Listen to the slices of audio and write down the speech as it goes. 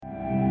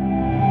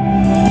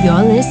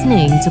You're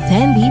listening to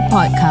Plan B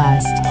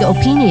Podcast. The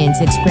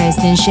opinions expressed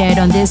and shared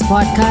on this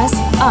podcast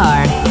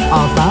are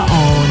of our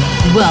own.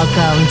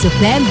 Welcome to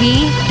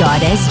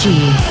PlanB.sg.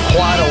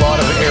 Quite a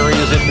lot of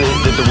areas that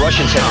the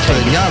Russians have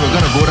taken. Yeah, we're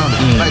going to go down.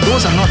 Like,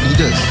 those are not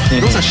leaders.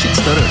 Those are shit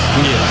stirrers.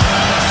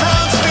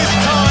 France this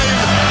time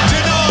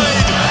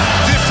denied,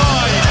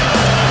 defied.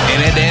 And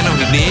at the end of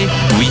the day,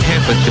 we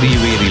have a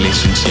three-way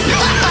relationship.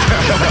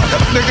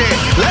 Okay,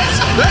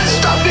 let's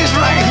stop this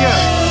right here.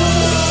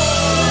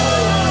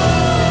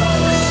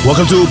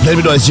 Welcome to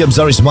PlanB.sg. I'm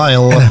Zari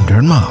Ismail. And I'm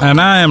Dharma.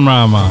 And I am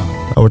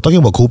Rama. We're talking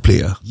about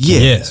COLDPLay.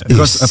 Yes.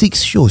 Because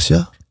 6 shows,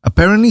 yeah?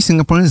 Apparently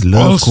Singaporeans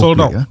love All sold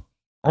COLDPLay, out. yeah?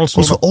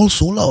 Also, all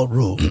sold out,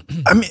 bro.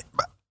 I mean,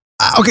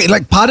 okay,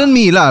 like, pardon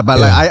me lah, but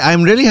like,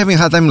 I'm really having a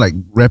hard time like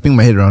wrapping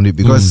my head around it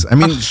because I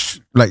mean,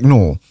 like,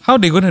 no. How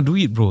they gonna do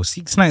it, bro?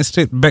 6 nights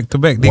straight back to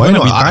back. They're Why gonna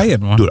not? be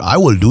tired, man. Dude, I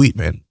will do it,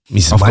 man.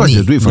 It's Of money. course,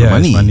 they do it for Yeah,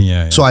 money. it's money,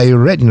 yeah. So I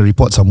read in a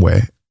report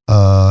somewhere,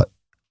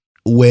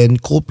 when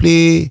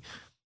COLDPLay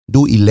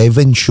do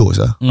 11 shows,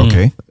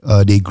 Okay.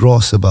 they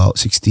gross about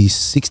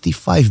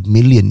 65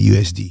 million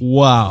USD.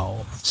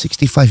 Wow.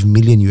 65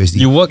 million USD.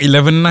 You work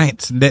 11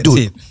 nights. That's Dude,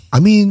 it. I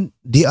mean,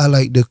 they are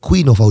like the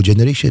queen of our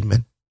generation,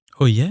 man.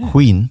 Oh, yeah.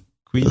 Queen.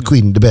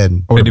 Queen, the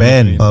band. Oh, the Freddie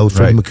band. Mercury.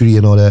 Freddie Right. Mercury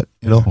and all that,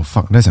 you know? Oh,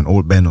 fuck. That's an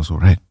old band also,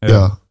 right?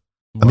 Yeah.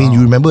 I mean,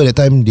 you remember that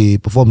time they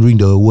performed during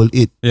the World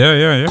 8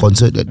 Yeah.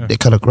 concert, that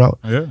kind of crowd.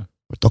 Yeah.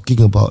 We're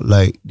talking about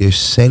like they're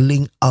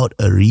selling out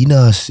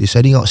arenas, they're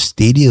selling out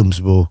stadiums,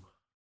 bro.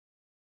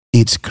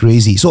 It's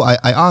crazy. So I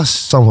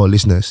asked some of our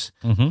listeners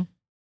Mm-hmm.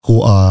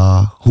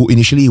 who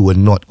initially were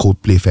not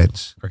COLDPLay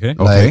fans. Okay.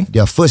 Like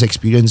their first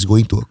experience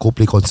going to a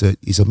COLDPLay concert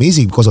is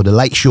amazing because of the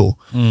light show.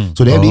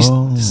 So they have these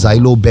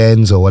Xylo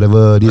bands or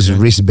whatever, these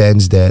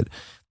wristbands that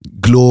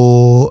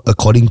glow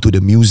according to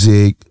the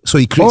music. So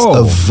it creates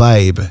a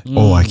vibe.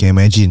 Oh, I can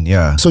imagine.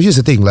 Yeah. So here's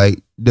the thing,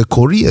 like the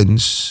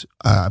Koreans,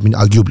 I mean,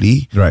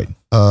 arguably, Right.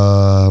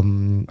 Are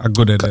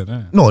good at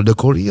that. no, the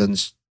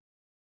Koreans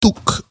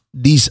took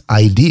this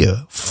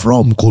idea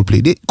from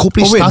COLDPLay.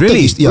 COLDPLay Oh, wait, started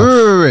really? this,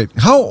 yeah. Wait.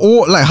 How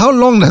old, like, how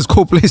long does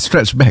COLDPLay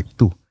stretch back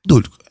to?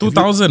 Dude,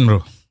 2000,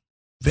 bro.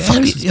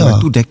 very, It's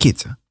like 2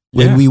 decades.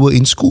 when Yeah. we were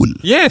in school.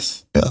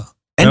 Yes. Yeah.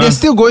 And Yeah. they're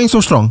still going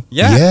so strong.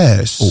 Yeah.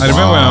 Yes. I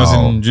remember when I was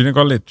in junior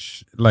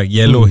college, like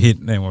Yellow hit,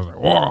 and I was like,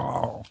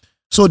 wow.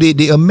 So they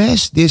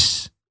amassed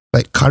this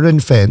like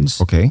current fans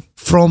Okay.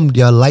 from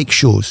their like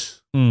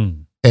shows.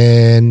 Mm.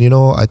 And you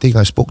know, I think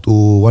I spoke to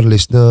one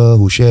listener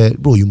who shared,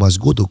 bro, you must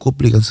go to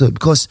COLDPLay concert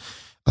because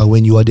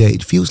when you are there,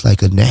 it feels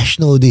like a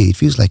national day. It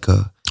feels like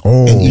an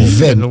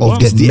event of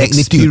that The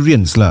magnitude.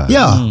 experience lah.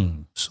 Yeah.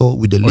 So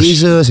with the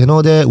lasers and all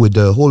that, with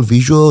the whole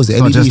visuals, the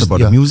It's not LEDs, just about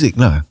the music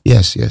lah.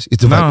 Yes.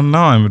 It's the vibe.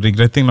 Now I'm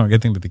regretting not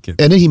getting the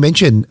ticket. And then he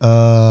mentioned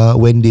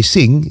when they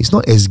sing, it's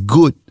not as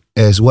good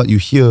as what you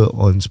hear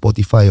on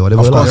Spotify or whatever.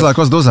 Of course lah,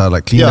 because those are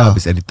like cleaned up,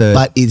 it's edited.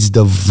 But it's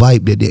the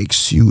vibe that they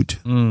exude.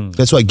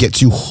 That's what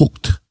gets you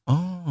hooked.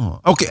 Oh,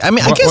 okay. I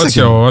mean, I guess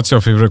What's your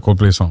favorite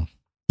COLDPLay song?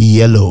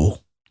 Yellow.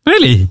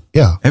 Really?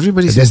 Yeah.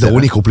 everybody That's says the that,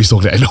 only COLDPLay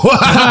song that I know.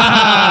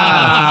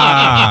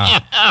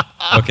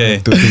 Okay.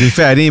 To be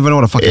fair, I didn't even know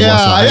what the fuck it was.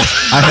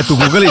 Lah. I had to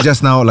Google it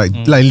just now. Like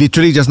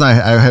literally just now,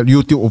 I had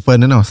YouTube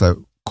open and I was like,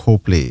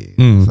 COLDPLay.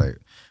 I was like,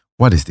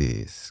 what is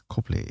this?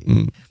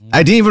 COLDPLay.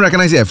 I didn't even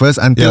recognize it at first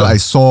until I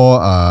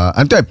saw,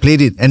 until I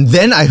played it. And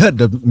then I heard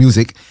the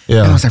music.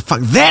 Yeah. And I was like,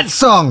 fuck that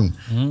song.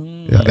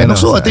 Yeah. Then And I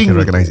was also, like, I think can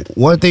recognize it.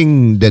 one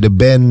thing that the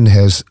band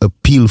has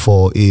appeal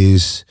for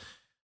is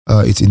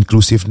its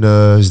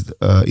inclusiveness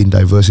in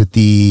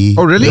diversity.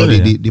 Oh, really? You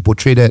know, they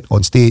portray that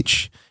on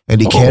stage and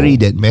they carry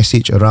that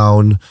message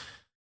around,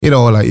 you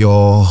know, like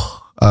your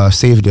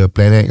save the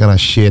planet kind of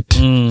shit.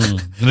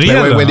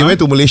 Real, When they went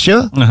to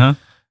Malaysia,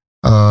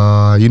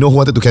 you know who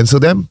wanted to cancel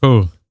them?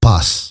 Who?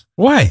 PAS.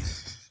 Why?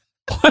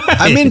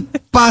 I mean,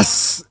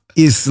 PAS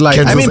is like,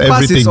 Cancels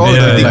PAS is everything. all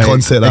Yeah, the like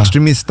concert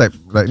extremist type.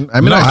 Like,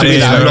 I mean, No, not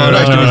extremist. no, not no,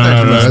 extremist, no,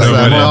 not no, extremist. no,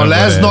 Like, no,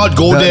 Let's not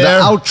go there.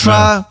 The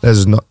ultra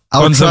That's not.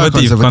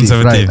 Conservative,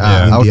 right?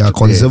 yeah. They are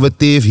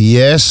conservative,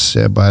 yes,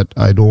 but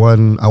I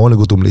want to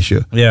go to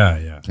Malaysia. Yeah.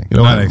 You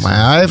know, Not actually.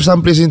 I have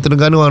some place in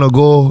Terengganu I want to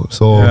go,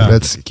 so Yeah.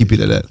 let's keep it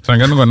at that.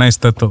 Terengganu got nice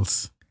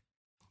turtles.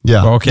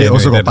 Yeah, But okay. They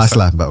also wait, got that's- PAS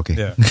lah, but okay.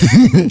 Yeah.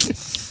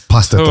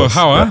 pasta. So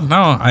how?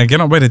 Now I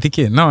cannot buy the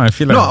ticket. Now I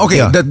feel like No, okay.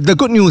 Yeah. The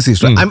good news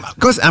is, right?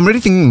 Because I'm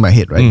really thinking in my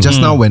head, right?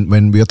 Just now when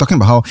we were talking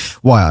about how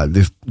wow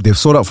they've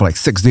sold out for like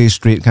 6 days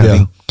straight kind of Yeah.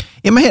 thing.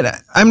 In my head,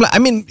 I'm like, I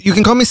mean, you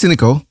can call me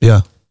cynical,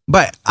 Yeah,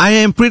 but I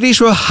am pretty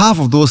sure half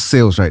of those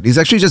sales, right, is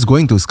actually just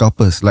going to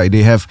scalpers. Like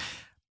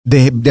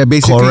they're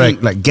basically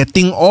Correct. like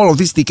getting all of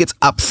these tickets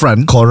up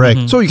front.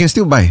 correct. So you can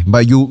still buy,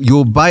 but you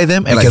buy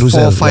them at like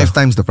Carousel, 4-5 yeah.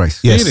 times the price.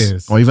 Yes. It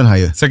is. Or even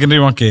higher.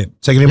 secondary market.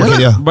 Secondary market,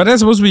 yeah. But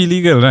that's supposed to be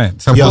illegal, right?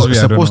 Supposed to be.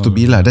 I don't Supposed to know.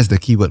 be lah. That's the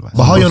keyword.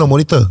 But how you want to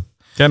monitor?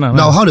 Cannot.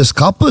 Now, how the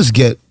scalpers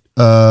get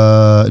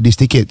these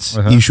tickets?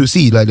 You should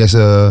see, like there's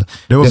a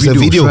There were there's a videos,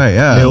 video. right?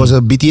 Yeah. There was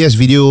a BTS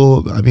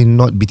video. I mean,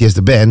 not BTS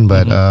the band,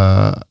 but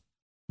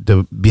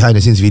the behind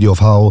the scenes video of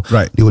how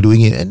Right. they were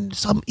doing it, and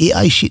some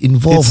AI shit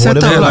involved. It's set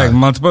Whatever. up Like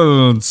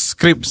multiple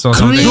scripts or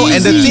something. No,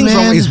 and the Easy, thing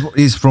man.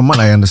 is from what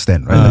I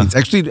understand, right? Like, it's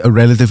actually a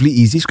relatively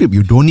easy script.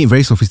 You don't need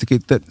very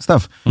sophisticated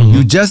stuff.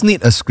 You just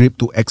need a script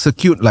to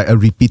execute like a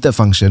repeated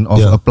function of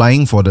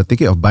applying for the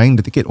ticket, of buying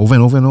the ticket over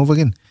and over and over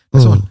again.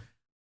 That's all.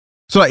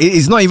 So like,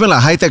 it's not even like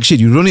high tech shit.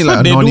 You don't need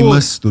like they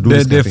anonymous to do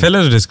this. They kind of thing.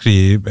 fellas the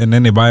script and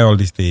then they buy all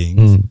these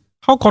things.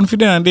 How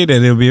confident are they that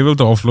they'll be able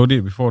to offload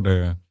it before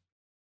the...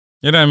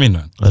 You know what I mean?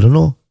 I don't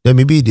know. Then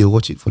maybe they'll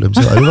watch it for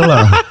themselves. I don't know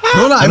lah.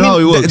 No, I don't know how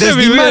it works. there's That'd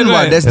be demand, weird, what?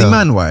 right? There's Yeah.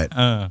 demand, what?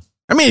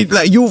 I mean,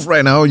 like you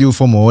right now, you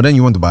FOMO, then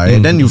you want to buy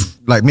it, then you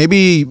like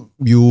maybe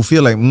you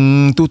feel like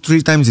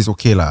 2-3 times is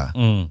okay lah.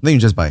 Then you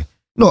just buy.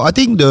 No, I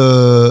think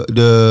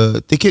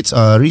the tickets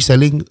are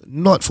reselling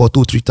not for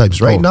 2-3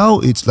 times. Right now,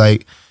 it's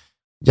like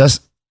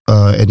just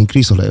an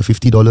increase of like a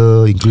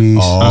 $50 increase.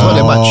 Not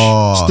that much.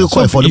 Still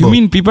quite affordable. You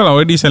mean people are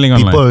already selling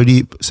online? people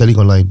already selling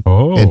online?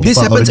 Oh. And This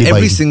people are happens already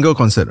every buying. single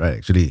concert, right?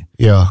 Actually,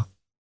 Yeah.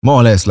 more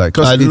or less, like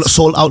because it's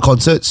Sold out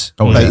concerts.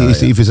 Oh, like yeah,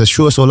 if it's a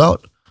sure sold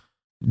out,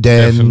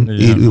 then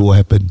Definitely, it will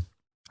happen.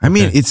 I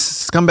mean, it's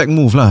scumbag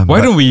move lah. Why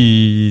but- don't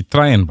we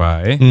try and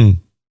buy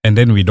and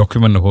then we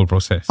document the whole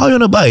process? How you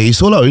wanna buy? It's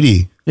sold out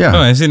already. Yeah.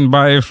 No, as in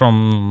buy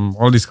from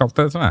all these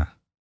sculptors lah.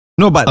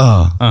 No, but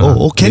Oh,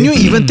 okay. can you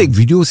even take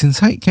videos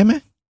inside? Can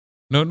I?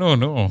 No.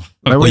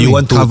 Like, Or what do you mean,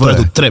 want to cover?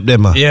 try to trap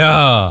them?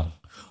 Yeah.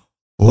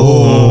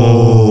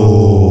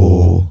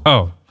 Oh.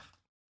 Oh.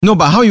 No,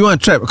 but how you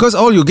want to trap? Because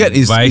all you get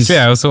is, But is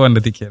actually, I also want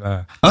the ticket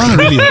lah.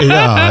 Really?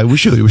 Yeah, we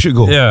should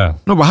go. Yeah.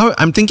 no, but how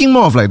I'm thinking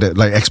more of like the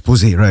like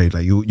expose, right?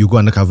 Like you go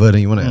undercover,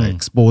 then you want to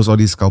expose all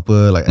these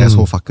scalper like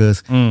asshole fuckers.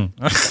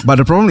 But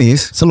the problem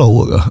is, It's a lot of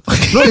work.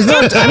 no, it's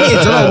not. I mean,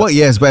 it's a lot of work,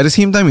 yes, but at the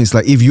same time, it's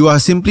like if you are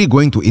simply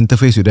going to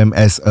interface with them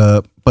as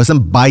a person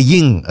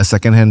buying a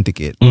second-hand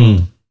ticket,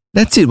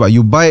 that's it. But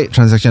you buy,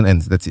 transaction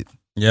ends. That's it.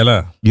 Yeah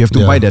lah. You have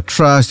to buy their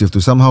trust. You have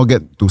to somehow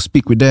get to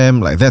speak with them.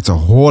 Like that's a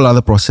whole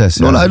other process.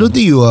 No, yeah. I don't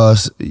think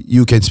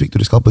you can speak to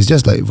the scalpers.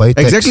 Just like via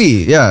text.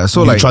 Exactly. Yeah.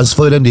 So You like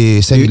transfer, then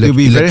they send it'll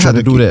be very hard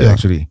to do that yeah.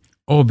 actually.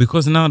 Oh,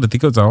 because now the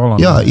tickets are all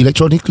online. Yeah,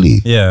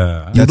 electronically.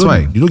 Yeah. You That's don't-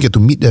 why. you don't get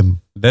to meet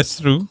them. That's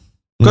true.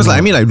 Because like,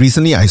 I mean, like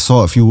recently I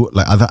saw a few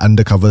like other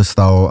undercover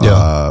style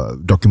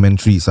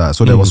documentaries.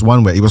 So there was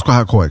one where it was quite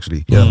hardcore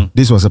actually. Yeah.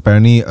 This was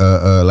apparently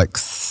like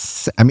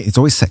I mean it's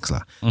always sex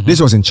lah.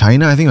 This was in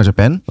China, I think, or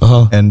Japan,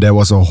 and there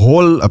was a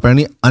whole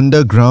apparently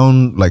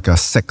underground like a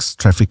sex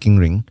trafficking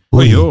ring.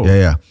 Oh, yo.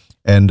 Yeah.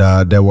 And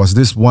there was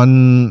this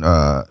one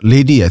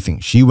lady, I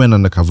think she went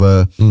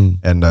undercover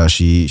and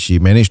she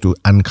managed to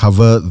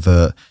uncover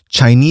the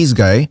Chinese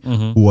guy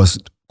who was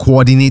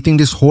coordinating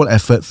this whole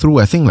effort through,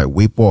 I think, like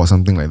Weibo or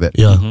something like that.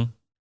 Yeah.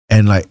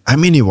 And like, I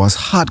mean, it was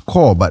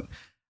hardcore, but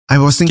I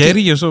was thinking,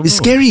 Scary also, it's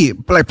bro. scary.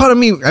 Like part of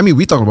me, I mean,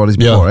 we talked about this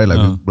before, right?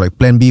 Like, like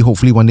Plan B,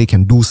 hopefully one day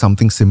can do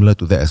something similar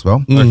to that as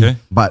well. Okay.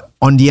 But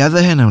on the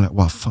other hand, I'm like,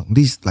 wow, fuck,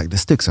 these like the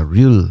stakes are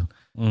real.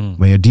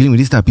 When you're dealing with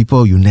these type of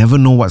people, you never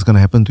know what's gonna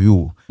happen to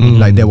you.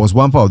 Like there was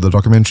one part of the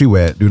documentary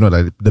where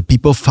like the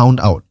people found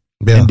out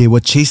and they were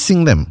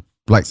chasing them.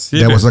 Like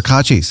there was a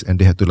car chase and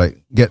they had to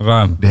like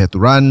Run. They had to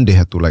run. They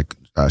had to like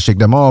shake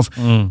them off.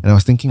 And I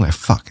was thinking like,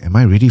 fuck, am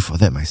I ready for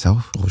that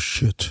myself? Oh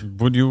shit.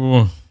 Would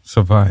you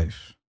survive?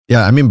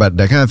 Yeah, I mean, but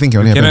that kind of thing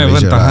can only Can happen I in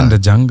even Malaysia. tahan lah. the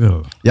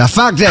jungle? Yeah,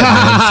 fuck that,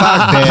 man.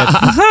 Fuck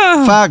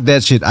that. Fuck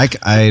that shit.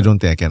 I don't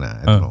think I can.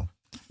 I don't know.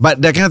 But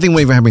that kind of thing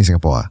won't even happen in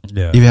Singapore.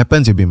 Yeah. If it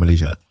happens, it'll be in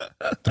Malaysia.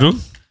 True?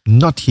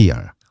 Not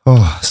here.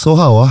 Oh, so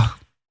how?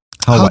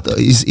 How what?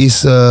 Is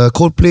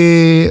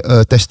Coldplay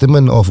a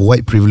testament of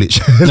white privilege?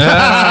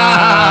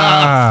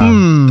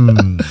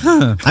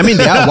 I mean,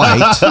 they are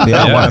white. They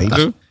are white.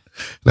 True.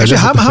 Actually,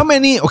 how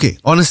many? Okay,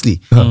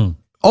 honestly,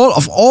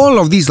 all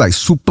of these like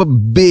super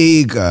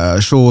big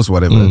shows,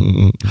 whatever.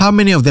 How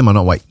many of them are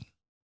not white?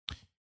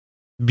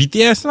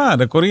 BTS lah,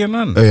 the Korean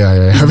one.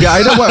 yeah. They're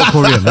either white or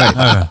Korean, right?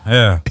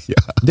 Yeah.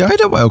 They're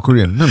either white or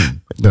Korean. No,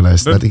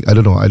 it's nothing. I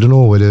don't know. I don't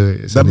know whether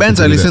it's The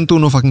bands I listen to,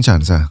 no fucking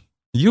chance.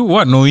 You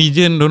what?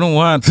 Norwegian, don't know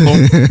what.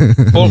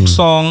 Folk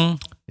song.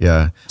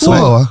 Yeah. So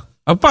how?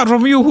 Apart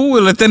from you, who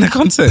will attend a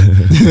concert?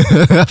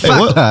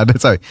 Fuck lah,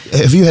 that's why.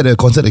 Have you had a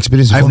concert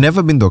experience before? I've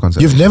never been to a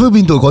concert. You've never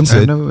been to a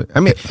concert? I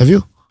mean, Have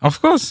you? Of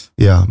course.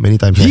 Yeah, many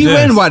times. he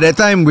right? went what that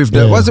time with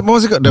the Yeah. what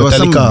was it called? There was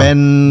some Metallica.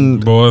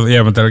 band. Both,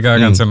 yeah, Metallica,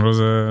 Guns N'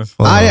 Roses.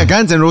 Yeah,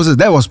 Guns N' Roses.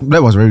 That was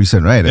very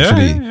recent, right? Yeah,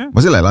 Actually, yeah.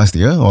 was it like last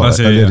year or Last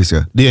year, earlier yeah. this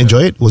year? Did you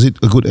enjoy it? Was it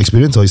a good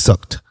experience or it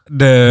sucked?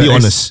 Be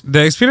honest.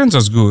 The experience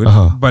was good,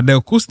 Uh-huh. but the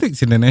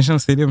acoustics in the National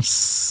Stadium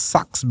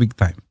sucks big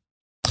time.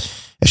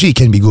 Actually, it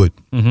can be good.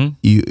 Mm-hmm.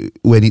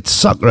 When it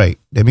sucked, right?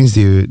 That means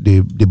they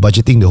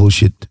budgeting the whole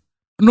shit.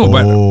 No,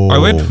 but I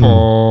went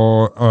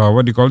for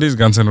what do you call this?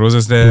 Guns N'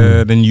 Roses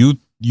there. Then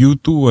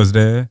U2 was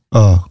there.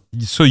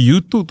 So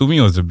U2 to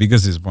me was the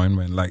biggest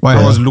disappointment. Like Why?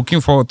 I was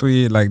looking forward to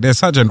it. Like they're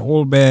such an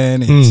old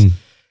band,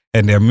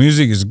 and their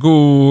music is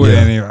good,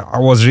 and I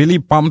was really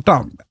pumped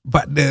up.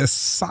 But the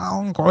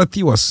sound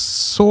quality was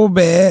so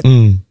bad.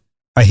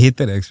 I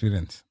hated the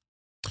experience.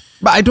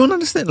 But I don't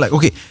understand. Like,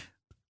 okay,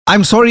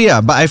 I'm sorry,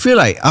 but I feel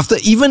like after,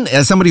 even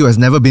as somebody who has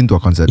never been to a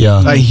concert,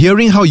 like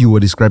hearing how you were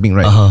describing,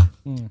 right?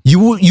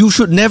 You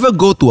should never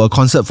go to a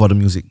concert for the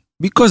music,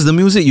 because the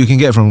music you can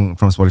get from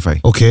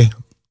Spotify. Okay.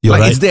 You're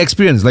like right. it's the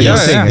experience, like you're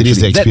saying. it is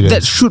the experience.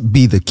 That should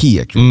be the key,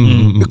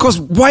 actually. Because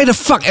why the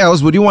fuck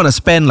else would you want to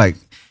spend, like,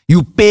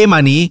 you pay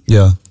money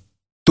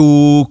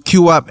to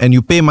queue up and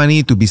you pay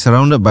money to be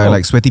surrounded by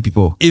like sweaty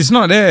people? It's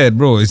not that,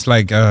 bro. It's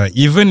like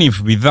even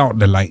if without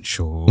the light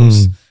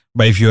shows,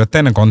 but if you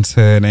attend a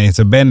concert and it's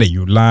a band that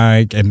you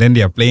like, and then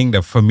they are playing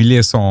the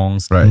familiar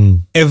songs, right?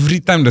 Every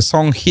time the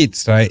song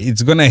hits, right,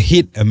 it's gonna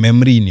hit a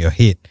memory in your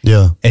head,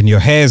 and your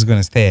hair is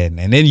gonna stand,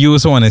 and then you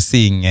also want to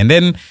sing, and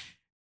then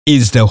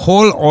it's the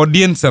whole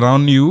audience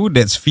around you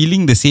that's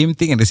feeling the same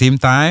thing at the same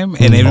time,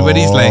 and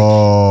everybody's like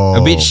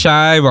a bit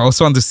shy but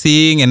also want to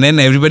sing, and then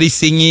everybody's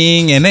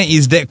singing, and then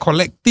it's that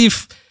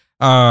collective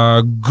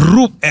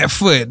group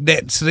effort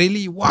that's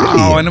really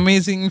an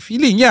amazing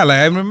feeling. Yeah, like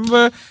I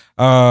remember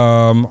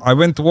I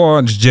went to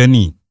watch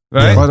Journey,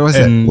 right? What was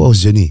that? What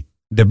was Journey?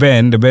 The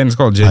band is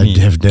called Journey.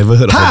 I have never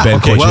heard of a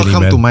band called Journey,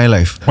 welcome man. to my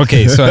life.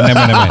 Okay, so never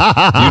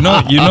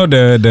mind. You know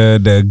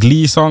the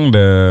Glee song.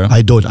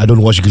 I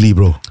don't watch Glee,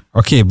 bro.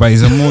 Okay, but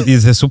it's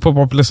a super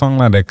popular song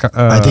lah.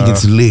 I think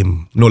it's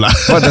lame. No lah.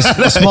 What,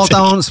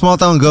 the small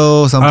town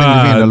girl, something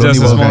living in a lonely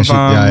world kind of shit.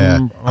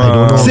 Yeah. I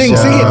don't know. Sing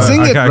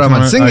it,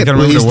 Brahman. Sing it.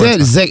 Is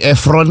that Zac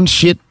Efron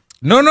shit?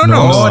 No.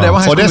 Oh, that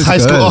one that's High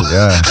School.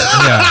 Yeah.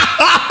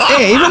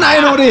 Hey, even I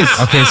know this.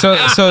 Okay, so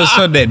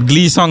that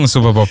Glee song is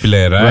super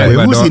popular, right? Wait,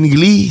 But who's in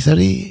Glee?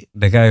 Sorry.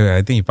 the guy,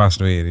 I think he passed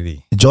away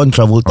already. John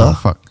Travolta. Oh,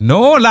 fuck.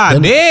 No lah,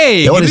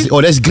 That one is,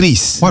 that's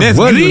Grease. That's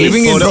world Grease. you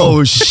living in, bro?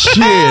 Oh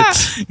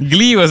shit.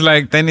 Glee was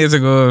like 10 years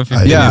ago,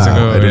 15 Yeah, years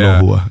ago. I don't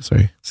know who.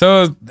 Sorry.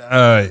 So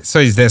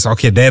is this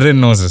okay? Darren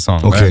knows the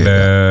song. Okay.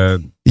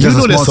 You Just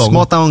know a the song.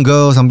 small town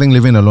girl, something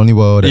living in a lonely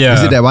world. Yeah.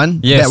 Is it that one?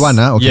 Yes. That one,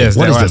 huh? Okay. Yes.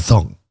 What that is one. the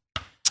song?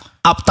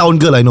 Uptown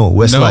Girl, I know.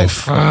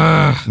 Westlife.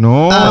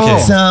 No.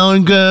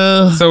 Uptown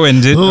Girl. So when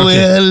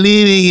We're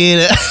living in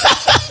a...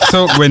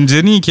 So when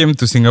Jenny came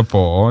to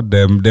Singapore,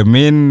 the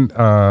main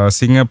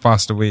singer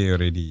passed away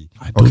already.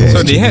 Okay.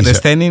 So they had a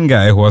stand-in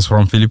guy who was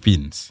from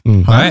Philippines,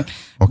 right?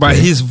 Okay. But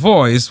his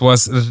voice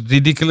was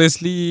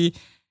ridiculously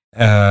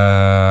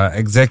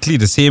exactly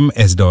the same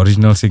as the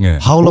original singer.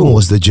 How long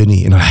was the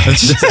journey?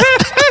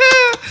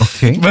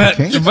 Okay. But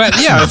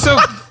yeah,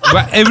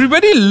 but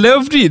everybody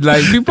loved it.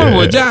 Like people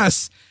were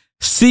just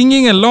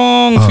singing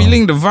along,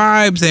 feeling the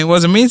vibes, and it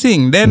was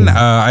amazing. Then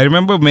I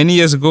remember many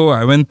years ago,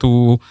 I went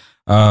to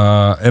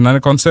another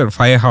concert,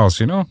 Firehouse.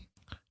 You know?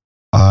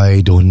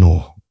 I don't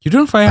know. You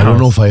don't Firehouse? I don't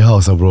know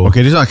Firehouse, bro.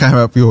 Okay, this one I can't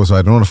help you, so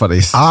I don't know what it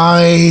is.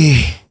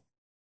 I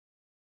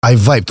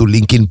vibe to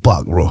Linkin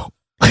Park, bro.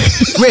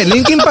 Wait,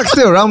 Linkin Park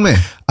still around, man?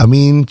 I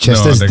mean,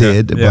 Chester's the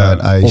guy- dead, yeah.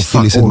 but I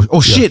still listen.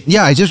 Oh shit!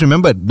 Yeah, I just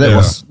remembered that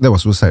was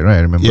Suicide, right? I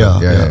remember.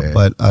 Yeah.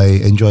 But I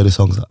enjoy the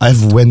songs.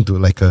 I've went to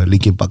like a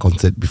Linkin Park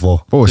concert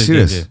before. Oh, Okay,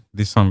 serious? okay.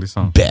 This song.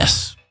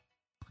 Best.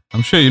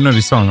 I'm sure you know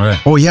this song, right?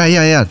 Oh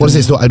yeah. What is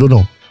this? No, I don't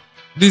know.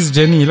 This is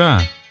Jenny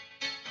lah.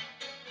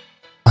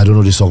 I don't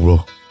know this song,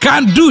 bro.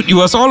 Can't, dude. It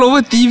was all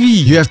over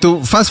TV. You have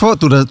to fast forward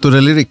to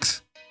the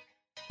lyrics.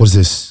 What's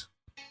this?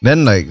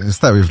 Then like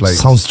start with like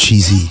Sounds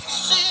cheesy.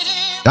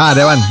 that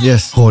one.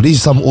 Yes. Oh, this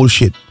is some old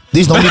shit.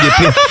 This normally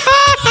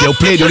they'll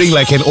play during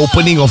like an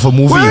opening of a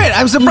movie. Wait,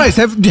 I'm surprised.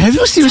 Have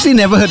you seriously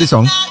never heard this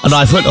song? Oh, no,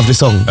 I've heard of this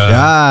song.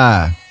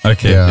 Yeah.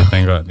 Okay, Yeah. okay,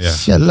 thank God. Yeah.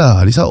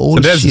 Yalla, these are So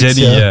old that's shit.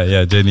 Jenny.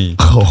 Yeah, Jenny.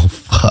 Oh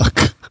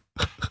fuck.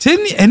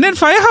 Jenny, and then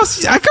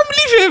Firehouse. I can't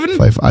believe you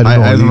haven't. I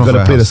don't know. You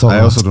gotta play the Firehouse. song. I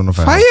also don't know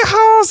Firehouse.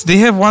 Firehouse. They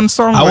have one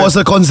song. I where- was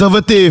a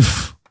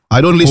conservative. I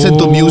don't listen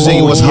to music.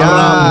 It was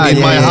haram in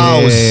my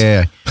house.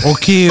 Yeah.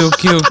 Okay.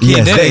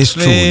 Yes, that is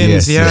true.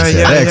 Yes, Yeah.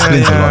 that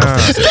explains a lot of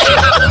things.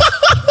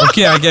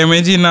 Okay, I can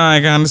imagine now. I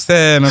can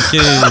understand. Okay.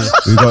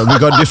 We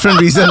got different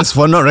reasons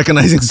for not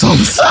recognizing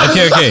songs.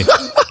 Okay.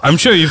 I'm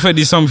sure you've heard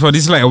this song before.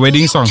 This is like a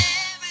wedding song.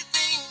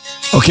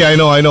 Okay, I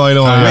know. Wait,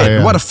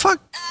 what the fuck?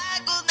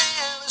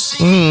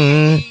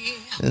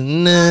 No,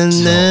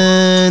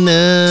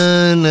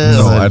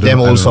 I don't damn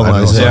know, old song.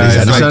 I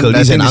don't know.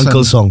 This is an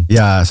uncle song.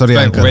 Yeah, sorry,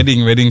 Like uncle.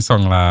 wedding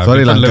song lah. Sorry,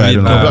 People Lanka, love I it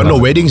don't lah. know. No,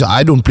 weddings.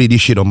 I don't play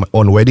this shit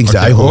on weddings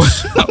that I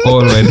host.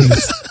 All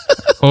weddings.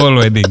 All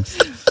weddings.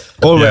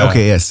 Oh, Yeah.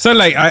 okay, yes. So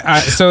like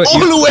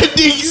All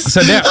weddings.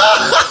 So there,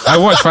 I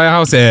watched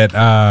Firehouse at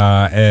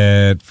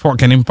Fort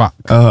Canning Park.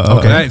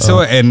 Okay. Right.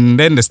 So and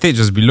then the stage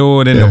was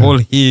below. Then the whole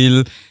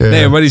hill. Then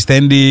everybody's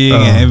standing.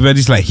 And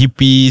everybody's like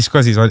hippies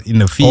because it's in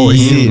the field. Oh,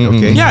 is it?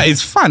 Okay. Yeah,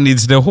 it's fun.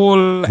 It's the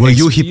whole. Were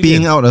you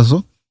hippieing out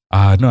also?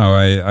 No,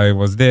 I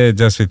was there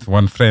just with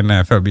one friend.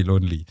 And I felt a bit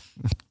lonely.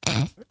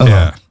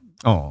 Yeah.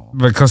 Oh.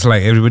 Because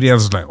like everybody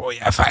else was like, oh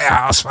yeah,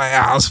 Firehouse.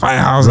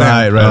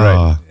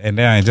 Right. And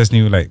then I just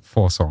knew like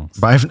 4 songs.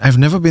 But I've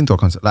never been to a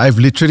concert. Like, I've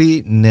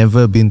literally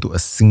never been to a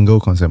single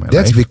concert in my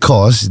That's life.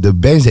 because the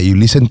bands that you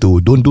listen to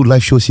don't do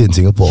live shows here in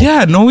Singapore.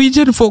 Yeah,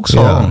 Norwegian folk Yeah,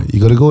 song.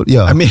 you gotta go.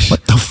 Yeah, I mean-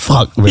 what the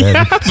fuck, man?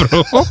 Yeah,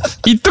 bro.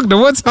 He took the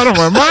words out of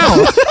my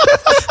mouth.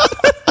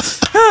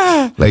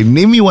 Like,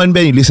 name me one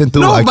band you listen to.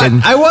 No, I but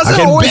can I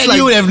wasn't always bet like-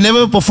 you have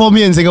never performed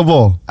here in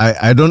Singapore.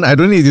 I don't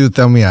need you to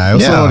tell me. I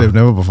also Yeah. know they've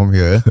never performed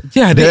here.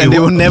 Yeah, they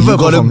will never You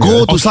gotta perform go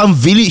here. to some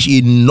village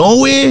in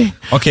Norway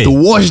Okay. to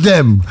watch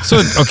them.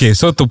 So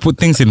to put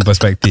things in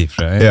perspective,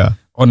 right? Yeah.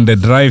 On the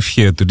drive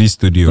here to this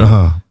studio,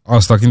 I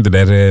was talking to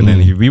Darren, and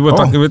he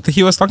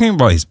was talking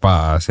about his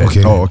past. And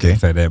Okay. Oh, okay.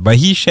 things like that. But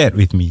he shared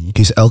with me.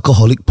 His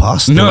alcoholic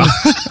past. No,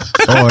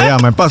 Oh yeah,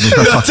 my past was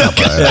quite fucked up.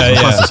 My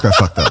past was quite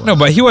fucked up. no,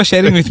 but he was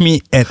sharing with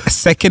me at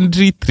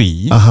secondary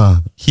 3.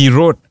 He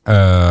wrote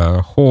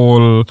a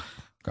whole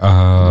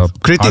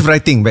Creative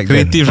writing back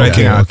then. creative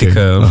writing Okay,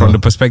 article from the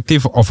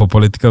perspective of a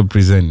political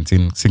prison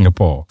in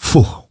Singapore.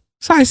 Phew.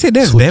 So I said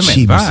that's So damn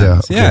cheap,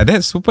 advanced. yeah. Yeah,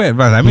 that's super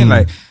advanced. I mean,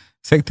 like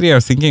Sec 3, I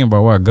was thinking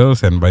about what,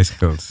 girls and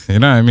bicycles. You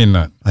know what I mean?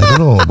 Not. I don't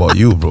know about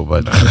you, bro,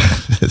 but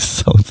it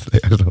sounds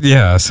like, I don't know.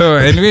 Yeah. So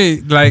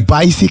anyway, like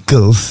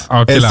Bicycles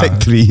okay at lah,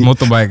 Sec 3.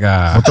 motorbike.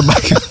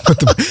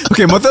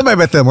 Okay, motorbike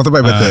better.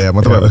 Motorbike better. Yeah,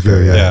 motorbike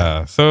better.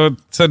 Yeah.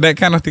 So that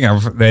kind of thing.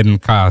 I've ran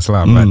cars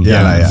lah. But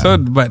yeah. So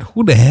but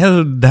who the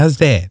hell does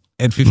that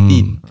at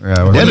 15?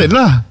 Yeah, well, Darren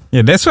lah.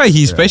 Yeah, that's why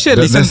he's special.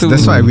 Listen to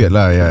that's why I'm weird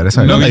lah. Yeah, that's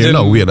why. No, You're Norwegian-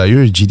 not weird lah.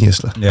 You're a genius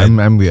lah. Yeah.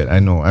 I'm weird.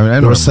 I know. I know. You're a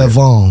I'm weird.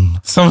 savant.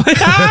 Some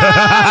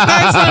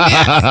nice one,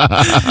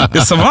 yeah.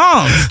 The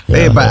savants.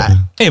 Hey, but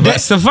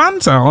But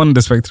savants are on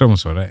the spectrum,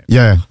 so right?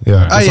 Yeah.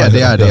 That's yeah, what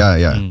they I- are.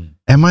 Yeah.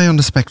 Am I on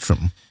the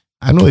spectrum?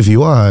 I know if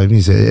you are, I mean,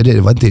 it's an added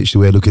advantage the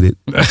way I look at it.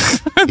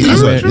 It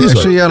is what- it is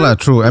what- Actually, yeah lah.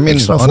 True. I mean,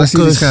 Extra honestly,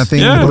 focus. this kind of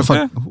thing. Yeah, who the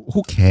fuck? yeah.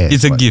 Who cares?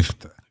 It's a But- gift.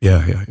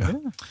 Yeah.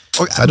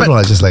 Okay, I don't know.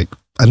 I just like,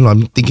 I don't know.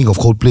 I'm thinking of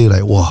Coldplay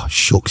like, wow,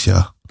 shokes,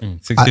 yeah.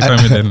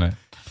 65 million. Right?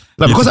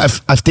 Like, because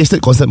I've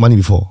tasted concert money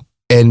before,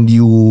 and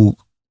you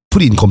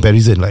put it in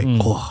comparison, like,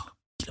 oh,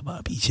 gila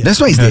babi, sia.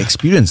 That's why it's the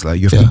experience, like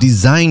you have to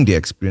design the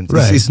experience.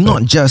 Right, It's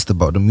not just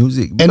about the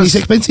music. And it's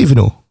expensive, you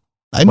know.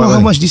 I know Well, how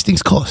much these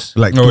things cost.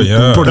 like Oh,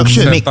 yeah.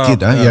 production. make Set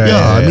it. up,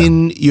 Yeah. I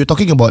mean, you're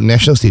talking about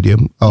National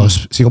Stadium,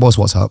 Singapore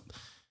Sports Hub.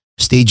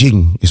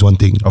 Staging is one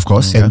thing, Of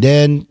course, and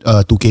then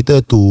to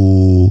cater to,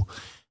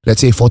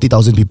 let's say,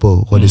 40,000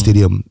 people who are in the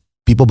stadium,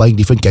 people buying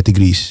different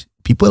categories.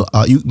 People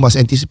are, you must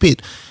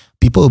anticipate,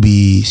 people will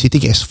be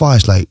sitting as far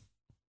as like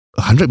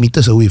 100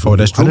 meters away from Oh,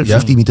 that's you, true,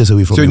 150 meters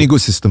away from So you you. need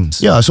good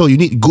systems. Yeah, so you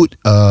need good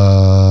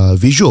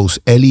visuals,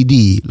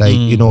 LED, like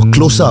you know,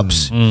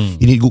 close-ups.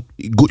 You need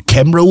good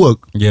camera work.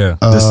 Yeah.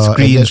 The and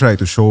screens, then- right,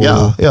 to show.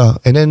 Yeah,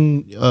 and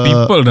then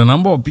People, the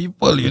number of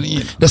people you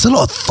need. there's a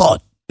lot of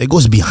thought that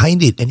goes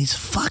behind it, and it's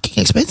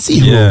fucking expensive.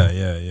 Bro.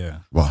 Yeah.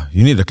 Wow,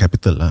 you need the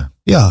capital, lah.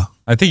 Yeah.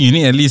 I think you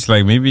need at least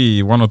like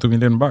maybe $1 or $2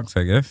 million,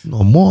 I guess.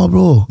 No more,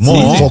 bro.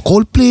 More? For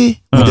Coldplay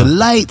with the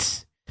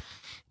lights,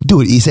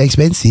 dude, it's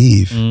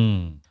expensive.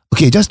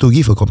 Okay, just to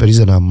give a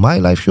comparison, my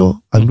live show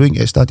I'm doing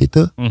at Star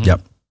Theatre,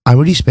 Yep. I'm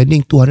already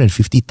spending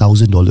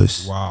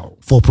 $250,000 Wow.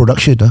 for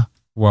production.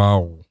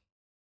 Wow.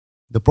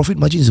 The profit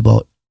margin is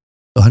about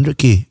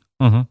 100K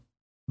Uh-huh.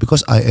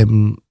 because I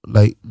am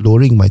like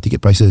lowering my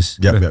ticket prices.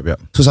 Yep.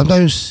 So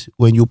sometimes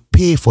when you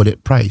pay for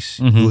that price,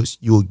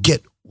 you will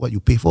get what you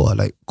pay for.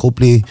 Like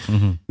Coldplay,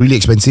 really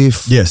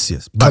expensive. Yes.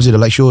 Comes with the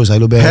light shows,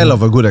 Silo Band. Hell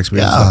of a good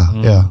experience. lah.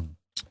 Yeah.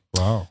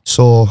 Wow.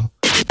 So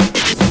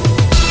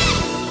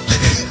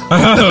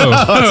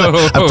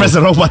I pressed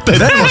the wrong button.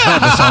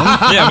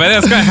 Yeah, but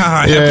that's quite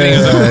happening.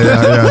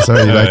 yeah.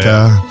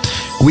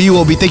 Sorry. We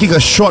will be taking a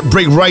short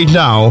break right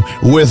now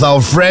with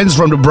our friends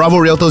from the Bravo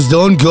Realtors.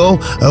 Don't go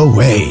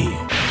away.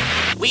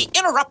 We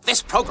interrupt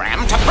this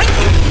program to bring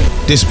you.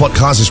 This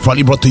podcast is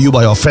proudly brought to you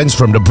by our friends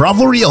from the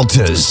Bravo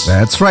Realtors.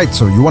 That's right.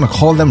 So you want to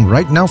call them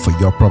right now for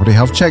your property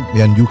health check,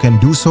 and you can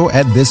do so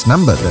at this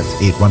number. That's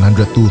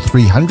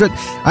 8100-2300.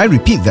 I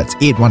repeat, that's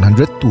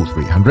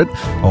 8100-2300.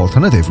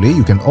 Alternatively,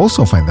 you can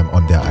also find them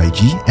on their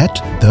IG at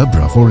the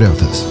Bravo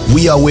Realtors.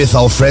 We are with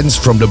our friends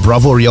from the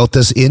Bravo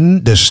Realtors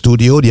in the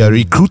studio. They are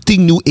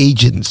recruiting new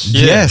agents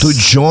Yes. to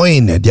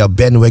join their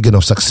bandwagon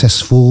of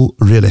successful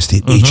real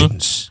estate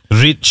agents.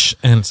 Rich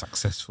and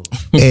successful.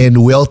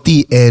 And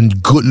wealthy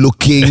and good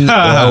looking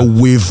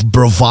with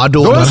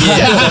bravado. Don't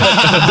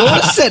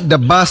set the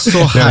bar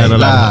so high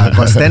lah.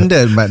 Got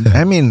standard, but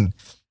I mean,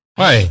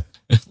 Why?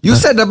 you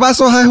set the bar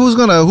so high. Who's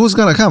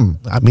gonna come?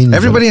 I mean,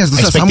 Everybody has to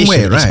start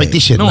somewhere, right?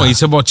 Expectation. No, lah.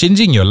 it's about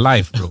changing your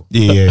life, bro.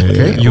 Yeah.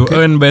 Okay. You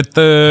earn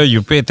better,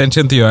 you pay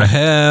attention to your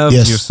health,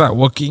 Yes. you start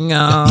working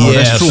out.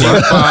 Yes. That's true.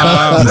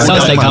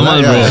 Sounds like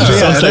Kamal, bro.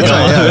 Sounds like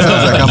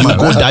Kamal. You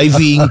go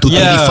diving to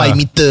Yeah. 25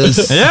 meters.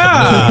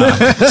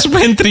 Yeah.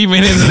 Spend 3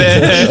 minutes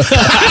there.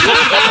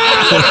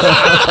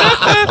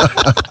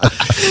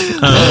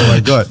 Oh my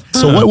god.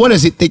 So what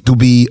does it take to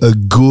be a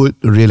good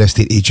real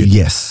estate agent?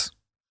 Yes.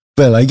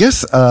 Well, I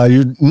guess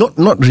you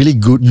not really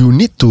good. You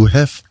need to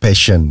have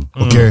passion.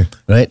 Okay.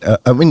 Right?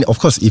 I mean, of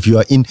course, if you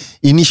are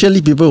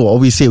initially people will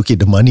always say, okay,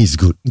 the money is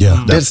good.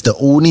 Yeah. That's the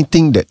only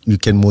thing that you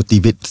can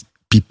motivate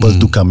people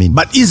to come in.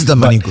 But is the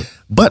money good?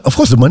 But of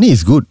course, the money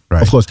is good.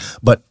 Right. Of course.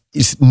 But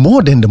it's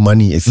more than the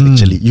money. It's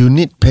actually, you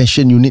need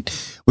passion. You need,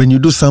 when you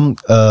do some,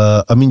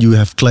 you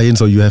have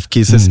clients or you have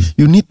cases,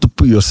 you need to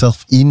put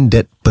yourself in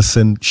that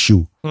person's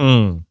shoe.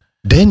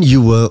 Then you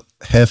will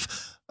have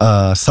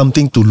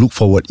something to look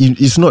forward.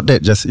 It's not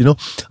that just,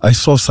 I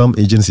saw some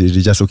agents, they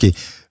just, okay,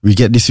 we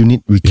get this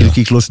unit, we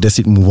quickly close, that's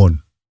it, move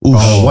on.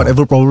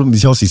 Whatever problem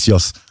is yours is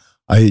yours.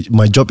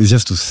 My job is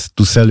just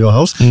to sell your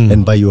house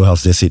and buy your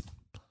house, that's it.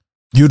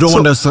 You don't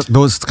want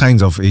those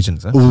kinds of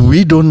agents, huh?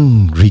 We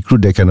don't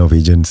recruit that kind of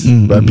agents.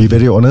 But be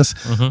very honest,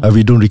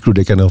 we don't recruit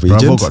that kind of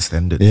agents. Bravo got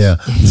standards. Yeah.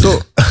 So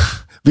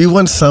we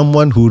want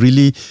someone who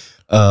really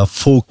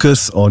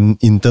focus on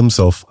in terms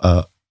of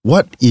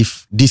what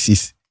if this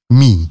is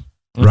me?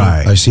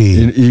 Right. I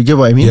see. You get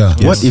what I mean? Yeah.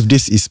 What if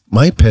this is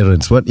my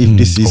parents? What if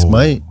this is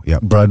my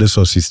brothers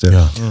or sister?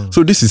 Yeah.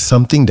 So this is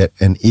something that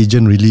an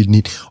agent really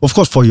need. Of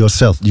course, for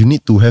yourself, you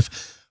need to have.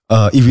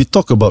 If we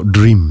talk about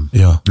dream,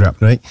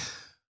 right?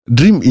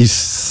 Dream is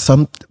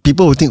some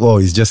people will think,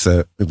 it's just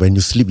when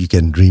you sleep you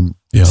can dream.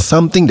 Yeah.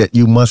 Something that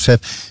you must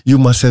have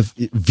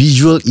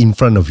visual in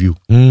front of you.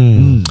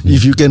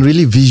 If you can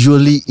really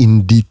visually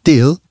in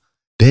detail,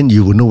 then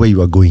you will know where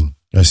you are going.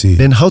 I see.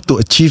 Then how to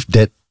achieve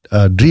that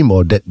dream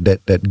or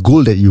that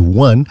goal that you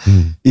want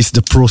is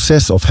the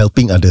process of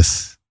helping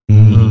others.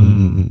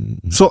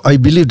 So I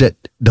believe that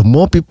the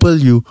more people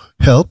you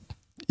help,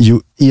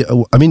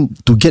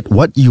 to get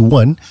what you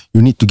want,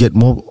 you need to get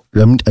more.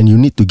 And you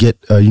need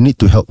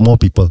to help more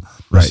people.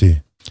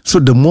 Right. So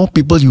the more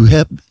people you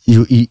help,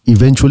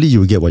 eventually you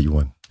will get what you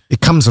want.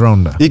 It comes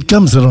around. It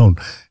comes around.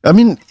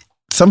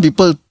 Some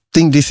people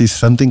think this is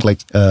something like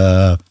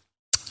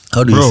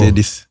how do you say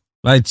this?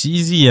 Like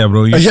cheesy,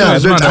 bro. You Yeah, sure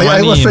it's not the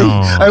money,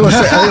 I was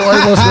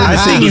I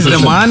think it's the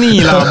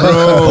money,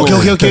 bro.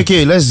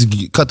 Okay. Let's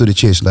cut to the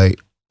chase. Like,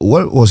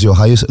 what was your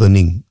highest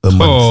earning a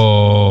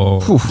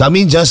month? That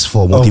means just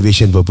for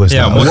motivation purpose.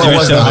 Yeah, What was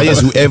motivation the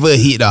highest you ever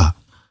hit?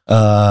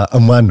 A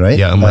month, right?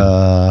 Yeah, a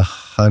month.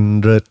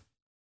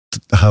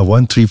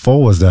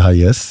 134 was the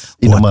highest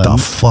in a What month. the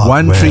fuck,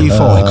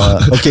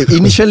 134. Okay,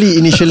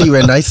 initially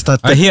when I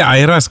started, I hear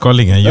Ira's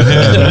calling. You hear?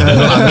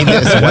 No, I mean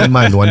that's 1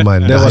 month. 1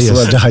 month. that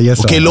was the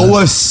highest. Okay,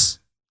 lowest.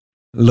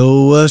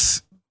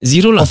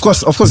 Zero lah. Of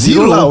course,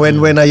 zero lah.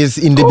 When I was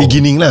in the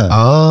beginning lah.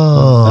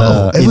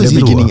 In ever the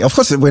zero, beginning, of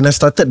course, when I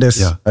started,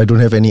 I don't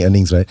have any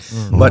earnings, right?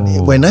 But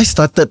when I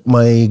started,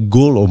 my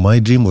goal or my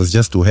dream was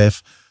just to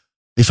have.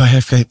 If I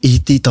have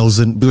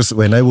 80,000, because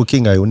when I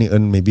working, I only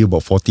earn maybe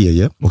about 40 a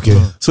year. Okay.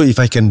 So if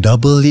I can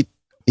double it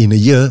in a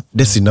year,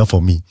 that's enough for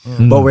me.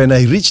 But when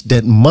I reached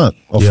that mark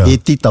of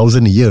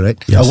 80,000 a year, right?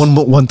 Yes. I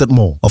wanted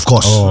more. Of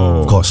course.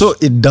 Of course. So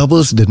it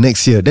doubles the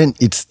next year. Then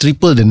it's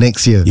triple the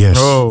next year. yes.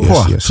 Oh.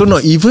 Yes. So now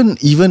even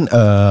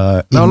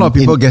Now a lot of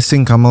people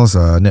guessing Kamal's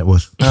net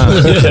worth.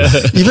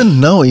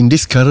 even now in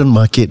this current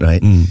market,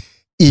 right?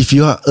 If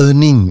you are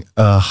earning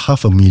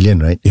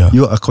 $500,000, right? Yeah.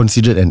 You are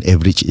considered an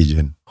average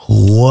agent.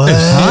 What?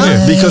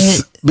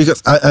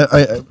 Because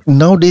I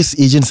nowadays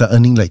agents are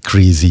earning like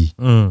crazy.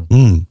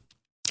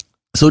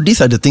 So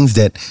these are the things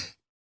that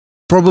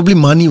probably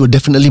money will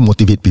definitely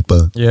motivate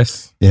people.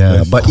 Yes.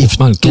 Yeah, but if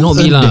Man, cannot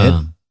be earn lah.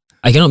 that-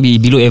 I cannot be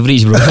below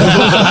average, bro.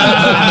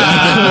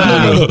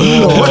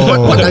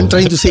 what I'm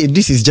trying to say,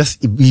 this is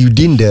just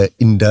within the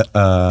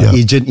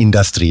agent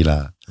industry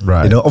lah.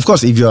 Right. Of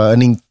course, if you are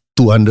earning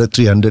 200,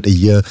 300 a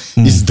year,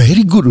 it's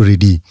very good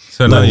already.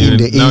 So now but in you-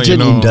 the now you agent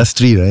know.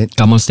 industry, right?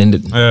 Come on,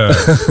 standard.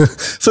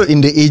 So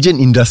in the agent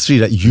industry,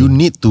 right, you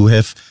need to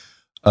have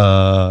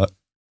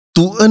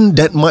to earn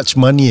that much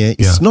money.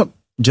 It's not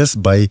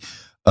just by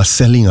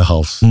selling a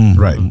house,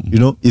 Right.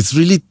 It's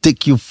really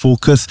take you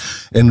focus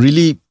and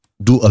really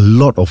do a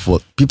lot of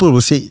work. People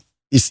will say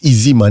it's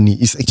easy money.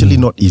 It's actually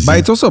not easy.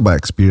 But it's also about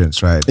experience,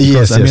 right?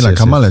 Yes, Because yes,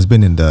 Kamal has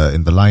been in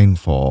the line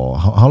for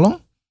how long?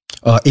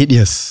 8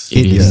 years.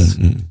 8 years.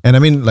 And I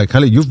mean, like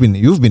Khalid, you've been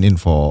in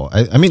for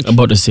I mean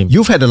About the same.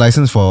 you've had a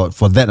license for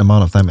that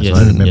amount of time as Yes.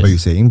 well. I remember Yes. you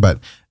saying, but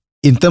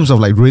in terms of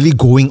like really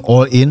going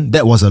all in,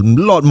 that was a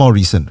lot more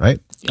recent, right?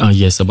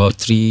 Yes,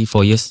 about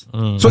 3-4 years.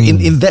 So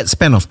in that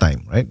span of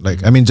time, right?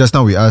 Like I mean, just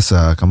now we asked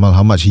Kamal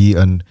how much he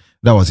earned.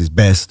 That was his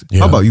best.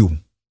 How about you?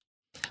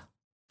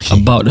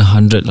 About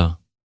 100 lah.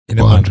 In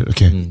a month.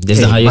 Okay.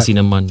 That's the highest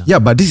in a month. Yeah,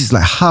 but this is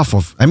like half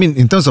of. I mean,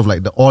 in terms of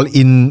like the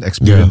all-in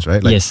experience,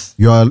 right? Like Yes.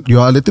 you are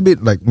a little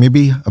bit like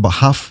maybe about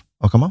half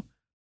of Kamal,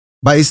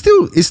 but it's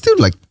still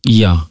like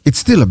Yeah.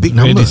 it's still a big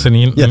Very number.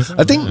 decent. Yeah,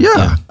 I think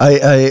Yeah.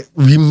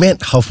 we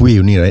met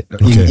halfway only, right?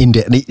 In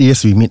the 8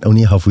 years we met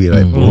only halfway,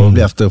 right?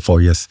 Probably after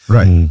 4 years.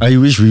 Right. I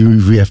wish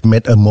we have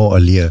met more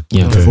earlier.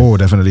 Yeah. Oh,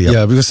 definitely.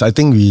 Yeah, because I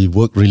think we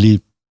work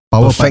really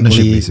Power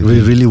partnership, perfectly. basically.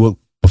 We really work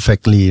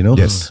perfectly,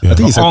 Yes. I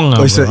think Ong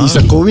lah, bro. it's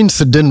a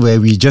coincidence where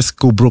we just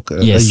go broke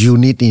a Yes.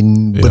 unit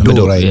in Bedok,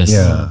 Bedok, right? yes.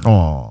 Yeah.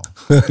 Oh,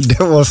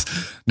 that was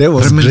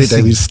great.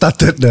 And we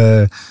started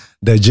the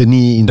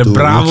journey into The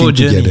Bravo working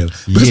journey. together.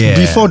 Because Yeah.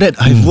 before that,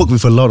 I've worked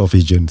with a lot of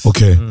agents.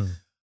 Okay.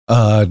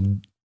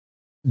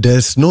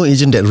 There's no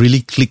agent that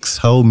really clicks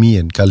how me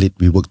and Khalid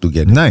we work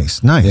together. nice.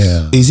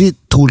 Yeah. Is it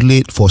too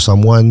late for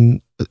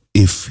someone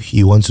if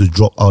he wants to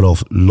drop out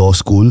of law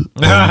school and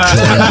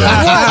join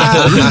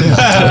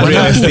the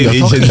real estate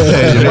agent,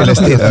 real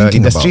estate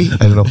industry.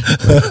 I don't know.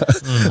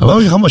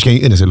 How much can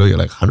you earn as a lawyer?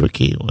 Like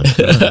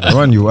 100K?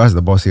 Ron, you ask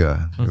the boss here.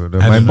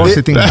 My boss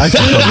sitting.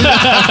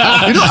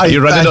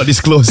 You rather not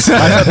disclose.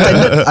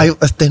 I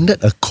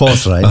attended a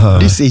course, right?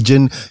 This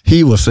agent,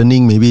 he was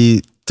earning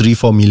maybe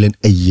 3-4 million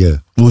a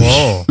year.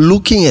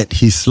 Looking at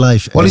his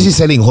life. What is he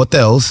selling?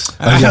 Hotels?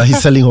 Yeah, he's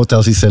selling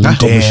hotels, he's selling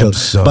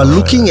commercials. But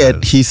looking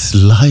at his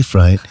life,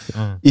 right,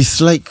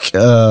 it's like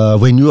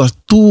when you are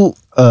too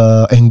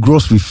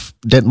engrossed with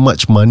that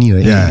much money,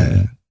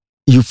 right?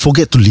 You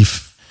forget to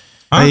live.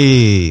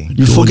 Hey,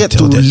 you forget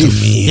to live.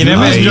 He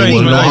never enjoyed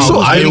his life.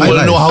 I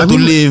will know how to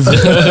live.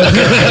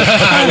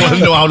 I will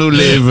know how to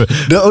live.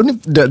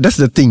 That's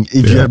the thing.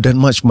 If you have that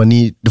much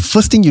money, the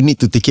first thing you need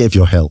to take care of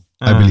your health.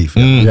 I believe.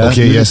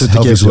 Okay, yes. To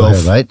take care of your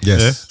health, right?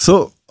 Yes.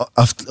 So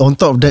on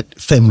top of that,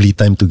 family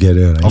time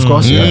together, right? Of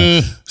course.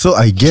 Yeah. So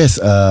I guess,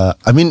 I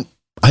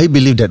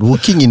believe that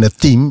working in a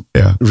team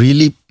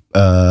really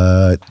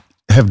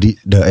have the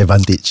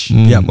advantage.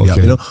 You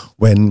know,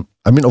 when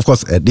of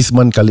course, at this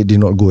month, Khalid did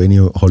not go any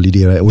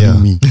holiday, right? Only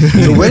me.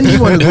 So when he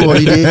want to go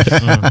holiday,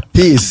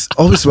 he is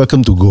always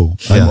welcome to go.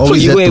 I'm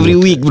always you go every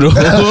week, bro.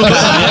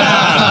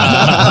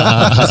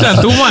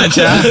 Too much,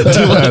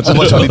 Too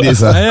much holidays.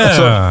 So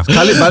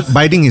Khalid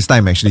biding his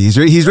time actually.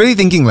 He's really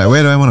thinking like,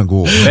 where do I want to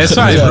go? That's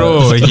why,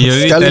 bro. He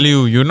already tell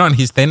you, you're not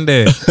his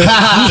standard.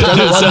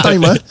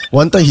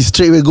 One time he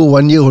straight away go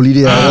 1 year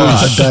holiday.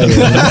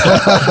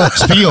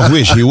 Speaking of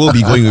which, he will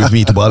be going with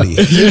me to Bali.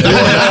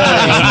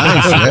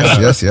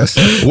 Yes.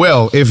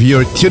 Well, if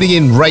you're tuning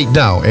in right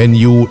now and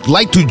you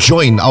like to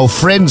join our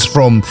friends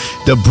from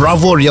the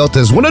Bravo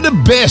Realtors, one of the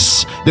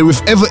best that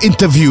we've ever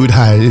interviewed,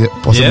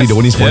 possibly the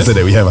only sponsor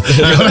that we have,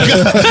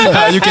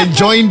 you can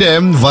join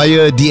them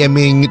via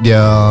DMing their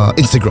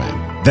Instagram.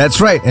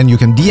 That's right, and you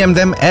can DM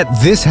them at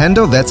this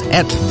handle, that's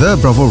at the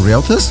Bravo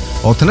Realtors.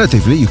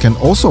 Alternatively, you can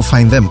also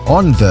find them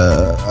on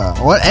the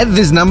or at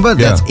this number,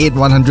 that's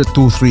 8100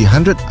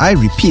 2300. I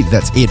repeat,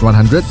 that's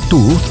 8100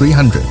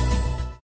 2300.